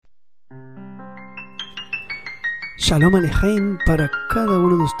Shalom Aleichem para cada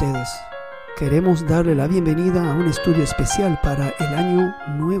uno de ustedes. Queremos darle la bienvenida a un estudio especial para el Año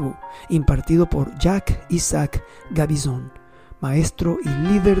Nuevo, impartido por Jack Isaac Gabizon, maestro y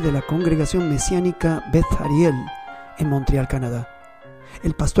líder de la congregación mesiánica Beth Ariel en Montreal, Canadá.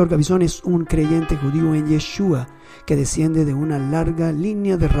 El pastor Gabizon es un creyente judío en Yeshua que desciende de una larga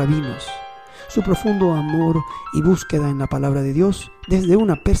línea de rabinos. Su profundo amor y búsqueda en la palabra de Dios desde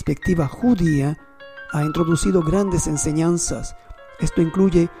una perspectiva judía ha introducido grandes enseñanzas. Esto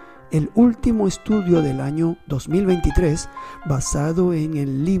incluye el último estudio del año 2023 basado en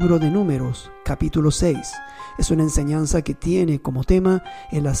el libro de Números, capítulo 6. Es una enseñanza que tiene como tema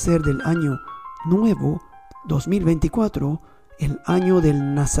el hacer del año Nuevo 2024 el año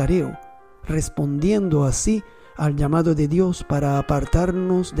del Nazareo, respondiendo así al llamado de Dios para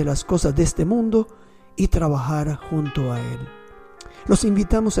apartarnos de las cosas de este mundo y trabajar junto a Él. Los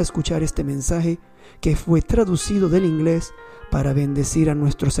invitamos a escuchar este mensaje que fue traducido del inglés para bendecir a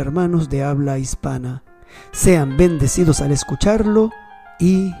nuestros hermanos de habla hispana. Sean bendecidos al escucharlo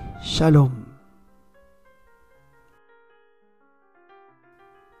y Shalom.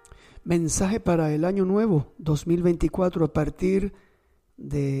 Mensaje para el Año Nuevo 2024 a partir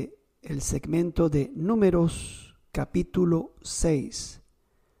del segmento de Números, capítulo 6,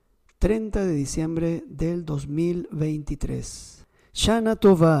 30 de diciembre del 2023. Shana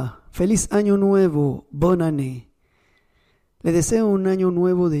Tová, feliz año nuevo, bon année. Le deseo un año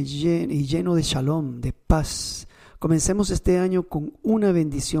nuevo y lleno de shalom, de paz. Comencemos este año con una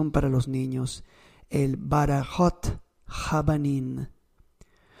bendición para los niños, el Barajot Habanin.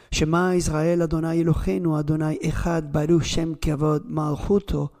 Shema Israel Adonai Eloheinu Adonai Echad Baruch Shem Kavod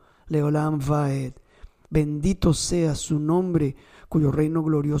Malchuto Leolam Vaed. Bendito sea su nombre, cuyo reino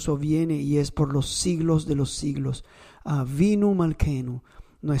glorioso viene y es por los siglos de los siglos. Avinu Malkenu,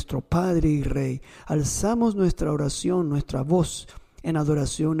 nuestro Padre y Rey, alzamos nuestra oración, nuestra voz en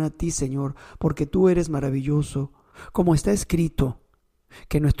adoración a ti, Señor, porque tú eres maravilloso. Como está escrito,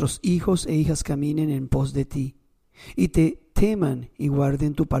 que nuestros hijos e hijas caminen en pos de ti, y te teman y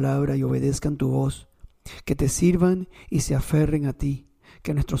guarden tu palabra y obedezcan tu voz, que te sirvan y se aferren a ti.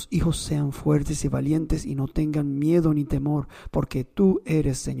 Que nuestros hijos sean fuertes y valientes y no tengan miedo ni temor, porque tú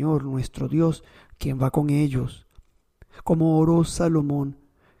eres, Señor, nuestro Dios, quien va con ellos. Como oró Salomón,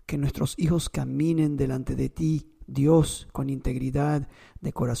 que nuestros hijos caminen delante de ti, Dios, con integridad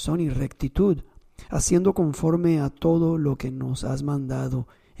de corazón y rectitud, haciendo conforme a todo lo que nos has mandado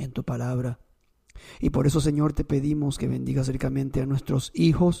en tu palabra. Y por eso, Señor, te pedimos que bendigas ricamente a nuestros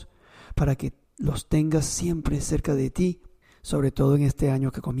hijos, para que los tengas siempre cerca de ti, sobre todo en este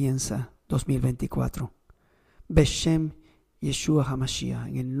año que comienza, 2024. Beshem Yeshua HaMashiach,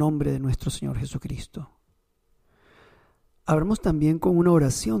 en el nombre de nuestro Señor Jesucristo. Abramos también con una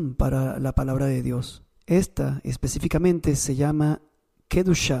oración para la palabra de Dios. Esta específicamente se llama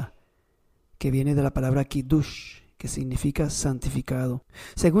Kedushah, que viene de la palabra Kiddush, que significa santificado.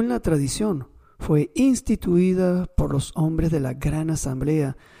 Según la tradición, fue instituida por los hombres de la Gran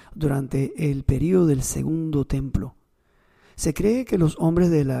Asamblea durante el período del Segundo Templo. Se cree que los hombres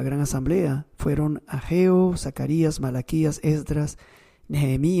de la Gran Asamblea fueron Ageo, Zacarías, Malaquías, Esdras,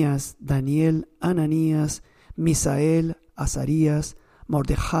 Nehemías, Daniel, Ananías, Misael, Azarías,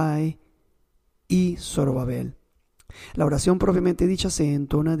 Mordejai y Zorobabel. La oración propiamente dicha se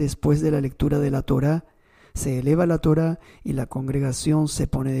entona después de la lectura de la Torá, se eleva la Torá y la congregación se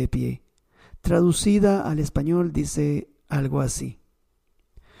pone de pie. Traducida al español dice algo así: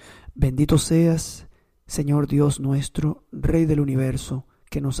 Bendito seas, Señor Dios nuestro, Rey del universo,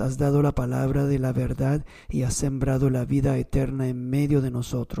 que nos has dado la palabra de la verdad y has sembrado la vida eterna en medio de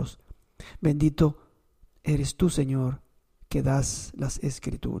nosotros. Bendito eres tú, Señor, que das las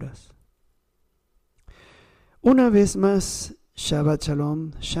escrituras. Una vez más, Shabbat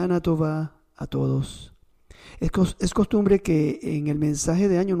Shalom, Shana Tová a todos. Es costumbre que en el mensaje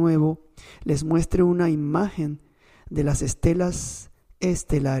de Año Nuevo les muestre una imagen de las estelas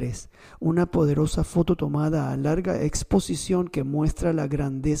estelares, una poderosa foto tomada a larga exposición que muestra la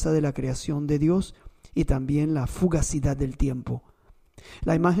grandeza de la creación de Dios y también la fugacidad del tiempo.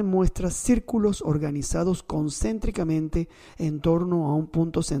 La imagen muestra círculos organizados concéntricamente en torno a un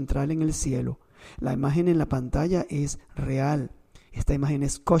punto central en el cielo. La imagen en la pantalla es real. Esta imagen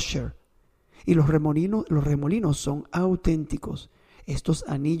es kosher. Y los remolinos son auténticos. Estos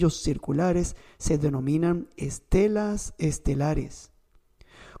anillos circulares se denominan estelas estelares.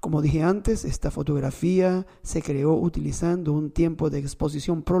 Como dije antes, esta fotografía se creó utilizando un tiempo de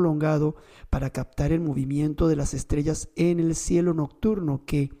exposición prolongado para captar el movimiento de las estrellas en el cielo nocturno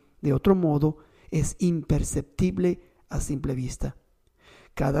que, de otro modo, es imperceptible a simple vista.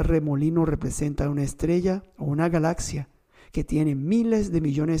 Cada remolino representa una estrella o una galaxia que tiene miles de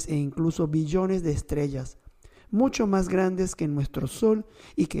millones e incluso billones de estrellas, mucho más grandes que nuestro Sol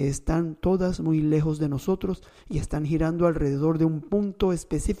y que están todas muy lejos de nosotros y están girando alrededor de un punto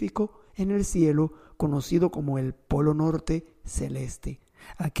específico en el cielo conocido como el Polo Norte celeste.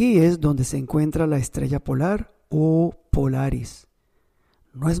 Aquí es donde se encuentra la estrella polar o Polaris.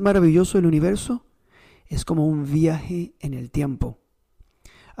 ¿No es maravilloso el universo? Es como un viaje en el tiempo.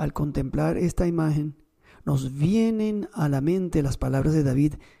 Al contemplar esta imagen, nos vienen a la mente las palabras de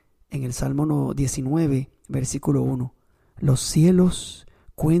David en el Salmo 19, versículo 1. Los cielos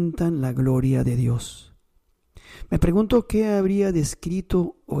cuentan la gloria de Dios. Me pregunto qué habría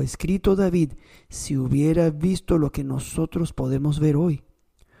descrito o escrito David si hubiera visto lo que nosotros podemos ver hoy.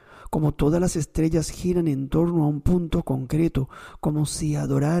 Como todas las estrellas giran en torno a un punto concreto, como si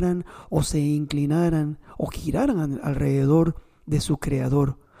adoraran o se inclinaran o giraran alrededor de su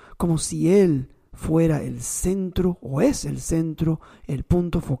Creador, como si Él fuera el centro o es el centro, el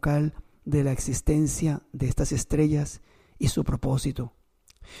punto focal de la existencia de estas estrellas y su propósito.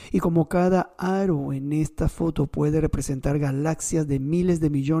 Y como cada aro en esta foto puede representar galaxias de miles de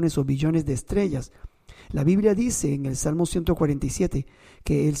millones o billones de estrellas, la Biblia dice en el Salmo 147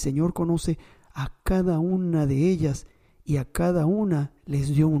 que el Señor conoce a cada una de ellas y a cada una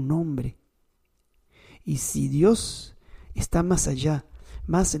les dio un nombre. Y si Dios está más allá,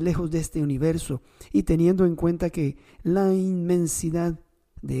 más lejos de este universo, y teniendo en cuenta que la inmensidad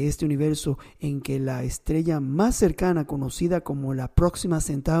de este universo en que la estrella más cercana, conocida como la Próxima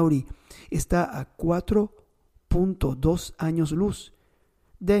Centauri, está a 4.2 años luz,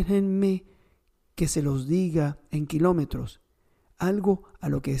 déjenme que se los diga en kilómetros, algo a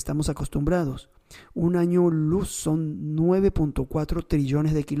lo que estamos acostumbrados. Un año luz son 9.4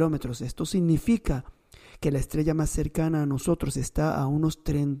 trillones de kilómetros. Esto significa que la estrella más cercana a nosotros está a unos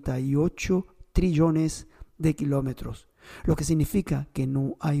 38 trillones de kilómetros, lo que significa que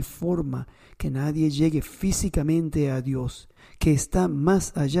no hay forma que nadie llegue físicamente a Dios, que está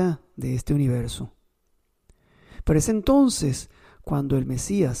más allá de este universo. Pero es entonces cuando el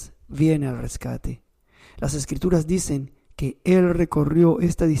Mesías viene al rescate. Las Escrituras dicen que Él recorrió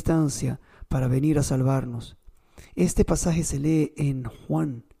esta distancia para venir a salvarnos. Este pasaje se lee en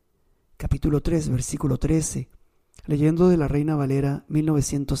Juan, capítulo 3, versículo 13, leyendo de la Reina Valera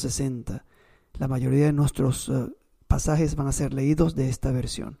 1960. La mayoría de nuestros pasajes van a ser leídos de esta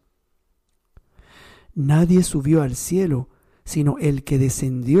versión. Nadie subió al cielo, sino el que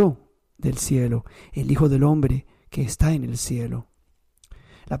descendió del cielo, el Hijo del Hombre que está en el cielo.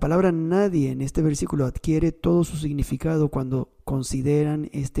 La palabra nadie en este versículo adquiere todo su significado cuando consideran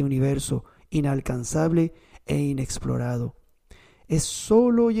este universo inalcanzable e inexplorado. Es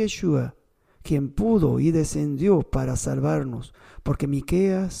solo Yeshua quien pudo y descendió para salvarnos, porque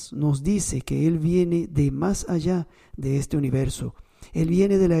Miqueas nos dice que Él viene de más allá de este universo. Él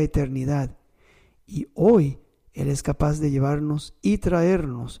viene de la eternidad y hoy Él es capaz de llevarnos y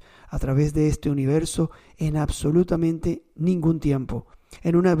traernos a través de este universo en absolutamente ningún tiempo,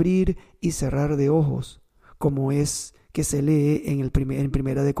 en un abrir y cerrar de ojos, como es que se lee en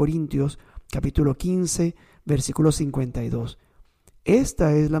Primera de Corintios, capítulo 15, versículo 52.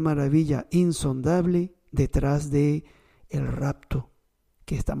 Esta es la maravilla insondable detrás de el rapto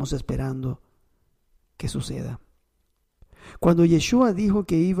que estamos esperando que suceda. Cuando Yeshua dijo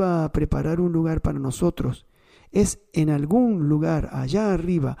que iba a preparar un lugar para nosotros, es en algún lugar allá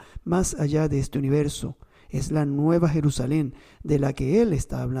arriba, más allá de este universo. Es la Nueva Jerusalén de la que Él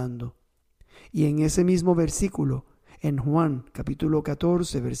está hablando. Y en ese mismo versículo, en Juan capítulo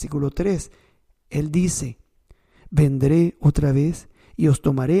 14, versículo 3, Él dice: vendré otra vez y os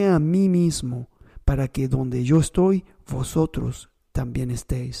tomaré a mí mismo, para que donde yo estoy, vosotros también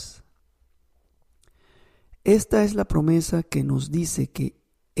estéis. Esta es la promesa que nos dice que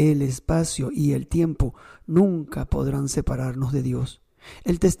el espacio y el tiempo nunca podrán separarnos de Dios.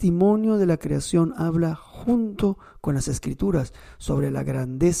 El testimonio de la creación habla junto con las Escrituras sobre la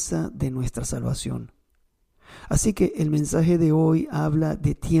grandeza de nuestra salvación. Así que el mensaje de hoy habla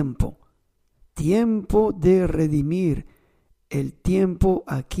de tiempo de redimir el tiempo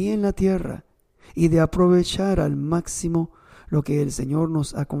aquí en la tierra y de aprovechar al máximo lo que el Señor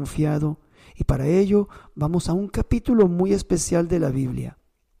nos ha confiado. Y para ello vamos a un capítulo muy especial de la Biblia,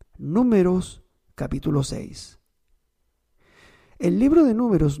 Números capítulo 6. El libro de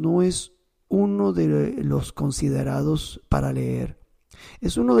Números no es uno de los considerados para leer,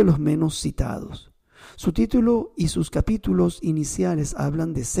 es uno de los menos citados. Su título y sus capítulos iniciales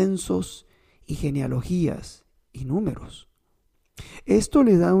hablan de censos y genealogías y números. Esto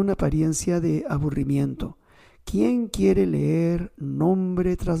le da una apariencia de aburrimiento ¿Quién quiere leer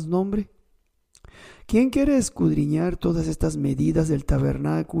nombre tras nombre? ¿Quién quiere escudriñar todas estas medidas del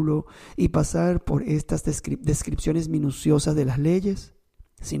tabernáculo y pasar por estas descripciones minuciosas de las leyes?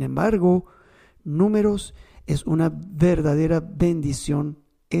 Sin embargo, Números es una verdadera bendición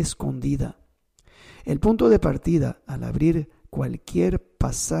escondida. El punto de partida al abrir cualquier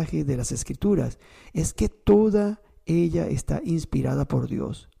pasaje de las Escrituras es que toda ella está inspirada por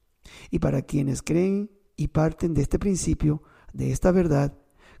Dios. Y para quienes creen y parten de este principio, de esta verdad,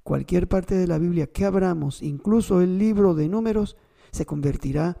 cualquier parte de la Biblia que abramos, incluso el libro de Números, se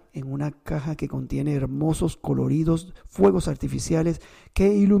convertirá en una caja que contiene hermosos, coloridos fuegos artificiales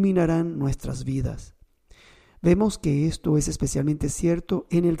que iluminarán nuestras vidas. Vemos que esto es especialmente cierto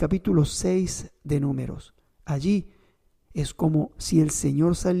en el capítulo 6 de Números. Allí es como si el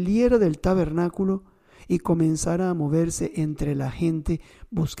Señor saliera del tabernáculo y comenzara a moverse entre la gente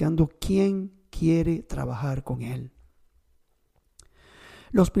buscando quién quiere trabajar con Él.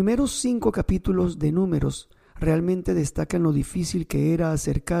 Los primeros 5 capítulos de Números realmente destacan lo difícil que era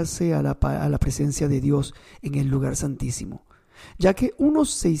acercarse a la presencia de Dios en el lugar santísimo, ya que unos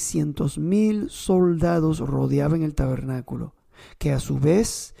 600,000 soldados rodeaban el tabernáculo, que a su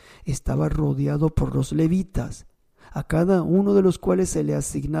vez estaba rodeado por los levitas, a cada uno de los cuales se le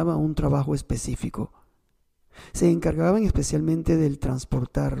asignaba un trabajo específico. Se encargaban especialmente del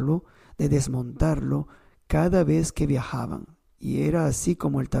transportarlo, de desmontarlo cada vez que viajaban, y era así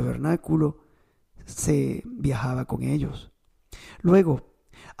como el tabernáculo se viajaba con ellos. Luego,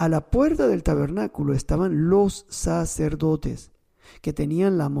 a la puerta del tabernáculo estaban los sacerdotes, que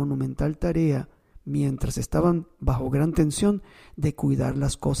tenían la monumental tarea, mientras estaban bajo gran tensión, de cuidar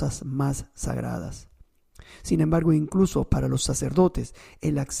las cosas más sagradas. Sin embargo, incluso para los sacerdotes,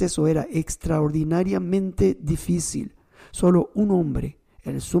 el acceso era extraordinariamente difícil. Solo un hombre,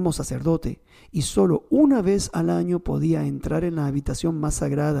 el sumo sacerdote, y solo una vez al año podía entrar en la habitación más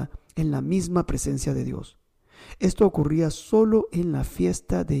sagrada, en la misma presencia de Dios. Esto ocurría solo en la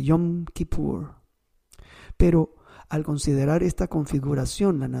fiesta de Yom Kippur. Pero al considerar esta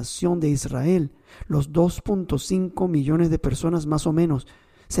configuración, la nación de Israel, los 2.5 millones de personas más o menos,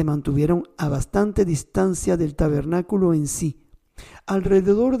 se mantuvieron a bastante distancia del tabernáculo en sí,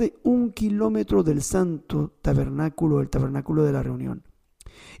 alrededor de 1 kilómetro del santo tabernáculo, el tabernáculo de la reunión.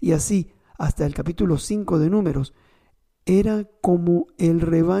 Y así, hasta el capítulo 5 de Números, era como el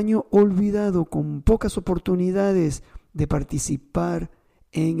rebaño olvidado, con pocas oportunidades de participar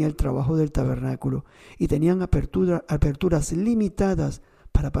en el trabajo del tabernáculo, y tenían aperturas limitadas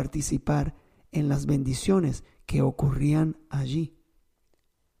para participar en las bendiciones que ocurrían allí.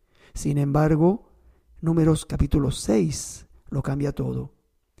 Sin embargo, Números capítulo 6 lo cambia todo.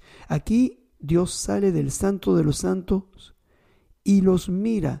 Aquí Dios sale del Santo de los Santos y los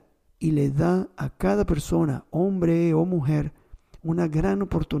mira y le da a cada persona, hombre o mujer, una gran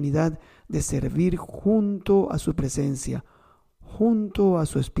oportunidad de servir junto a su presencia, junto a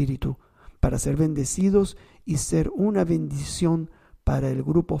su espíritu, para ser bendecidos y ser una bendición para el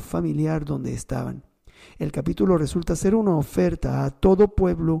grupo familiar donde estaban. El capítulo resulta ser una oferta a todo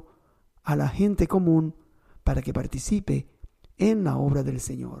pueblo, a la gente común, para que participe en la obra del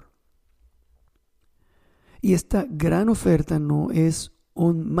Señor. Y esta gran oferta no es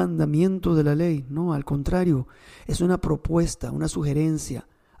un mandamiento de la ley, no, al contrario, es una propuesta, una sugerencia,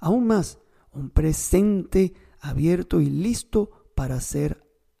 aún más, un presente abierto y listo para ser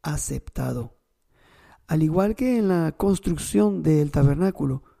aceptado. Al igual que en la construcción del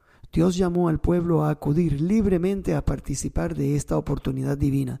tabernáculo, Dios llamó al pueblo a acudir libremente a participar de esta oportunidad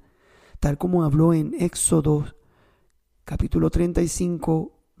divina, tal como habló en Éxodo capítulo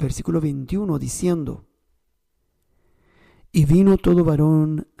 35, versículo 21, diciendo: Y vino todo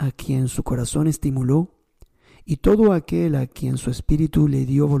varón a quien su corazón estimuló, y todo aquel a quien su espíritu le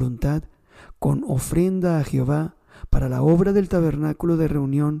dio voluntad, con ofrenda a Jehová para la obra del tabernáculo de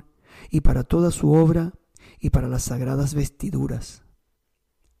reunión, y para toda su obra, y para las sagradas vestiduras.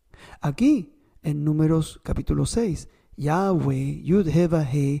 Aquí, en Números capítulo 6, Yahweh,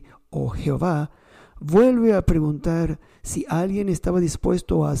 Yud-He-Vah-He, o Jehová, vuelve a preguntar si alguien estaba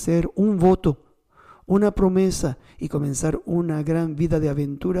dispuesto a hacer un voto, una promesa, y comenzar una gran vida de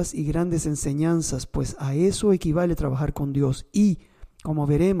aventuras y grandes enseñanzas, pues a eso equivale trabajar con Dios. Y, como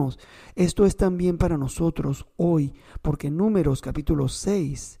veremos, esto es también para nosotros hoy, porque Números capítulo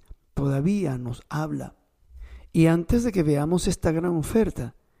 6 todavía nos habla. Y antes de que veamos esta gran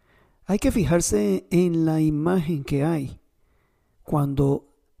oferta, hay que fijarse en la imagen que hay cuando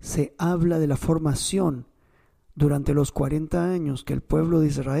se habla de la formación durante los 40 años que el pueblo de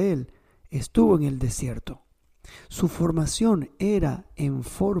Israel estuvo en el desierto. Su formación era en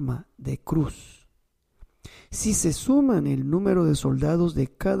forma de cruz. Si se suman el número de soldados de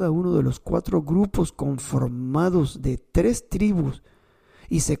cada uno de los 4 grupos conformados de 3 tribus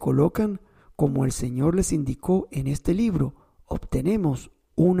y se colocan como el Señor les indicó en este libro, obtenemos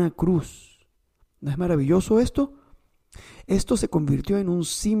una cruz. ¿No es maravilloso esto? Esto se convirtió en un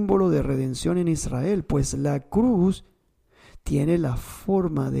símbolo de redención en Israel, pues la cruz tiene la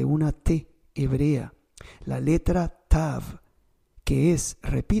forma de una T hebrea, la letra Tav, que es,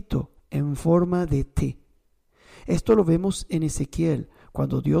 repito, en forma de T. Esto lo vemos en Ezequiel,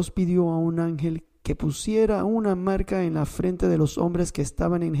 cuando Dios pidió a un ángel que pusiera una marca en la frente de los hombres que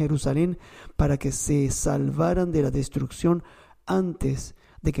estaban en Jerusalén para que se salvaran de la destrucción antes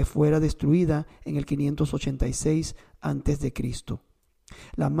de que fuera destruida en el 586 antes de Cristo.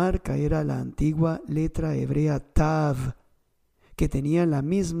 La marca era la antigua letra hebrea Tav, que tenía la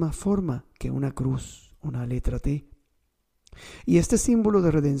misma forma que una cruz, una letra T. Y este símbolo de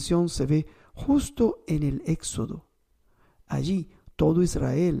redención se ve justo en el Éxodo. Allí todo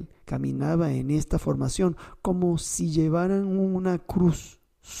Israel caminaba en esta formación como si llevaran una cruz,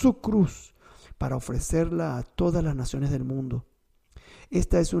 su cruz, para ofrecerla a todas las naciones del mundo.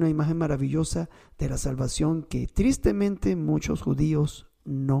 Esta es una imagen maravillosa de la salvación que tristemente muchos judíos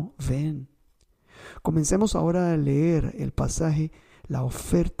no ven. Comencemos ahora a leer el pasaje, la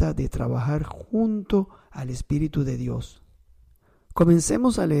oferta de trabajar junto al Espíritu de Dios.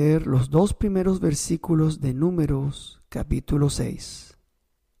 Comencemos a leer los 2 primeros versículos de Números, capítulo 6.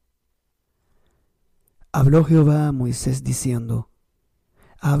 Habló Jehová a Moisés diciendo: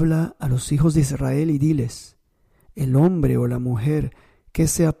 Habla a los hijos de Israel y diles: el hombre o la mujer que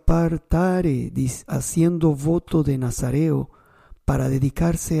se apartare haciendo voto de nazareo para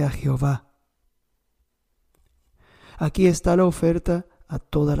dedicarse a Jehová. Aquí está la oferta a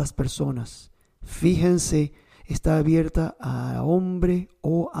todas las personas. Fíjense, está abierta a hombre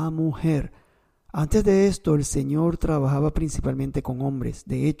o a mujer. Antes de esto, el Señor trabajaba principalmente con hombres.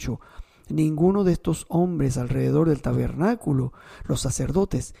 De hecho, ninguno de estos hombres alrededor del tabernáculo, los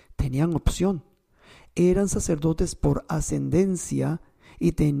sacerdotes, tenían opción. Eran sacerdotes por ascendencia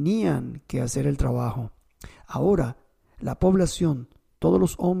y tenían que hacer el trabajo. Ahora, la población, todos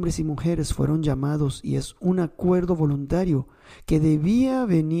los hombres y mujeres fueron llamados y es un acuerdo voluntario que debía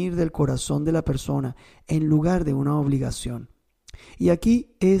venir del corazón de la persona en lugar de una obligación. Y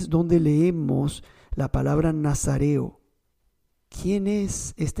aquí es donde leemos la palabra nazareo. ¿Quién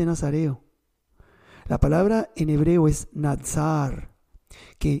es este nazareo? La palabra en hebreo es nazar,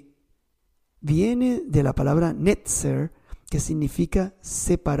 que viene de la palabra netzer, que significa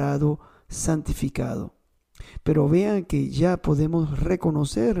separado, santificado. Pero vean que ya podemos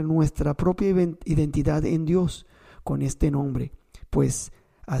reconocer nuestra propia identidad en Dios con este nombre, pues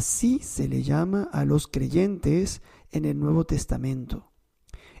así se le llama a los creyentes en el Nuevo Testamento.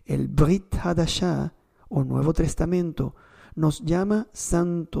 El Brit Hadashah o Nuevo Testamento nos llama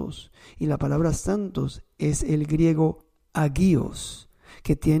santos, y la palabra santos es el griego agios,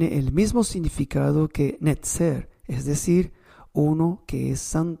 que tiene el mismo significado que netzer, es decir, uno que es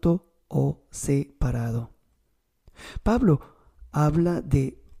santo o separado. Pablo habla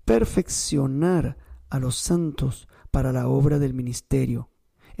de perfeccionar a los santos para la obra del ministerio.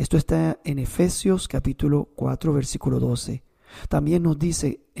 Esto está en Efesios capítulo 4 versículo 12. También nos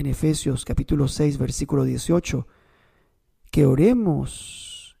dice en Efesios capítulo 6 versículo 18 que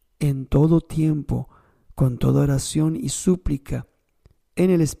oremos en todo tiempo con toda oración y súplica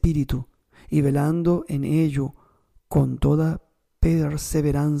en el Espíritu y velando en ello con toda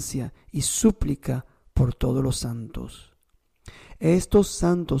perseverancia y súplica por todos los santos. Estos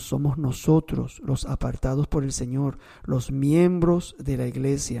santos somos nosotros, los apartados por el Señor, los miembros de la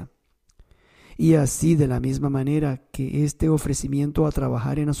iglesia. Y así, de la misma manera que este ofrecimiento a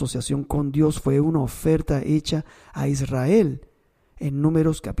trabajar en asociación con Dios fue una oferta hecha a Israel en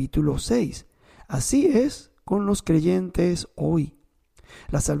Números capítulo 6, así es con los creyentes hoy.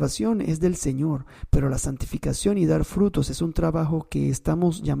 La salvación es del Señor, pero la santificación y dar frutos es un trabajo que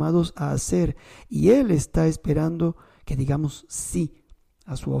estamos llamados a hacer, y Él está esperando que digamos sí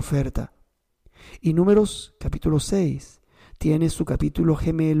a su oferta. Y Números capítulo 6 tiene su capítulo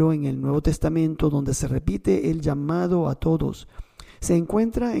gemelo en el Nuevo Testamento, donde se repite el llamado a todos. Se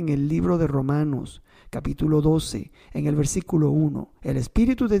encuentra en el libro de Romanos capítulo 12, en el versículo 1. El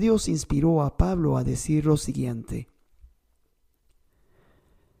Espíritu de Dios inspiró a Pablo a decir lo siguiente: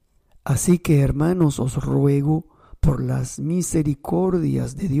 Así que, hermanos, os ruego por las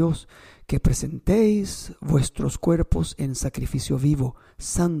misericordias de Dios que presentéis vuestros cuerpos en sacrificio vivo,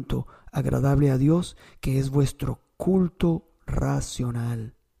 santo, agradable a Dios, que es vuestro culto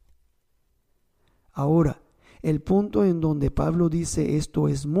racional. Ahora, El punto en donde Pablo dice esto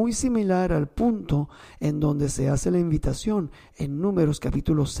es muy similar al punto en donde se hace la invitación en Números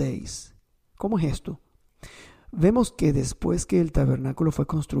capítulo 6. ¿Cómo es esto? Vemos que después que el tabernáculo fue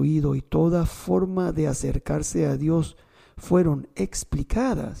construido y toda forma de acercarse a Dios fueron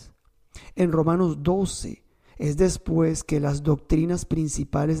explicadas, en Romanos 12 es después que las doctrinas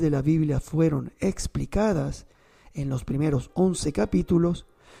principales de la Biblia fueron explicadas en los primeros 11 capítulos,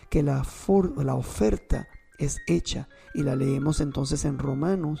 que la oferta es hecha, y la leemos entonces en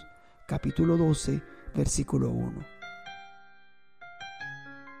Romanos capítulo 12 versículo 1.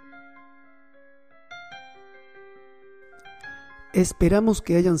 Esperamos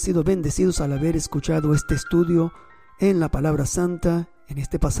que hayan sido bendecidos al haber escuchado este estudio en la palabra santa en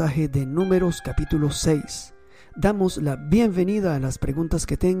este pasaje de Números capítulo 6. Damos la bienvenida a las preguntas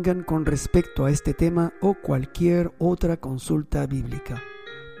que tengan con respecto a este tema o cualquier otra consulta bíblica.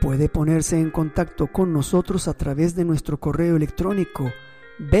 Puede ponerse en contacto con nosotros a través de nuestro correo electrónico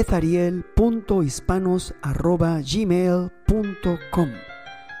betariel.hispanos@gmail.com.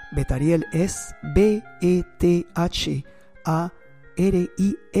 Betariel es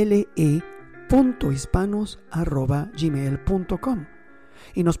BETHARILE.hispanos@gmail.com,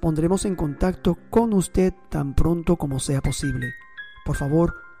 y nos pondremos en contacto con usted tan pronto como sea posible. Por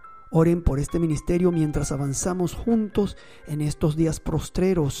favor, oren por este ministerio mientras avanzamos juntos en estos días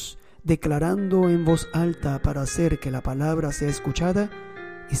postreros, declarando en voz alta para hacer que la palabra sea escuchada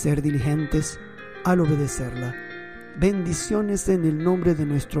y ser diligentes al obedecerla. Bendiciones en el nombre de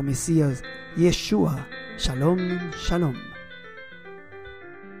nuestro Mesías, Yeshua. Shalom, shalom.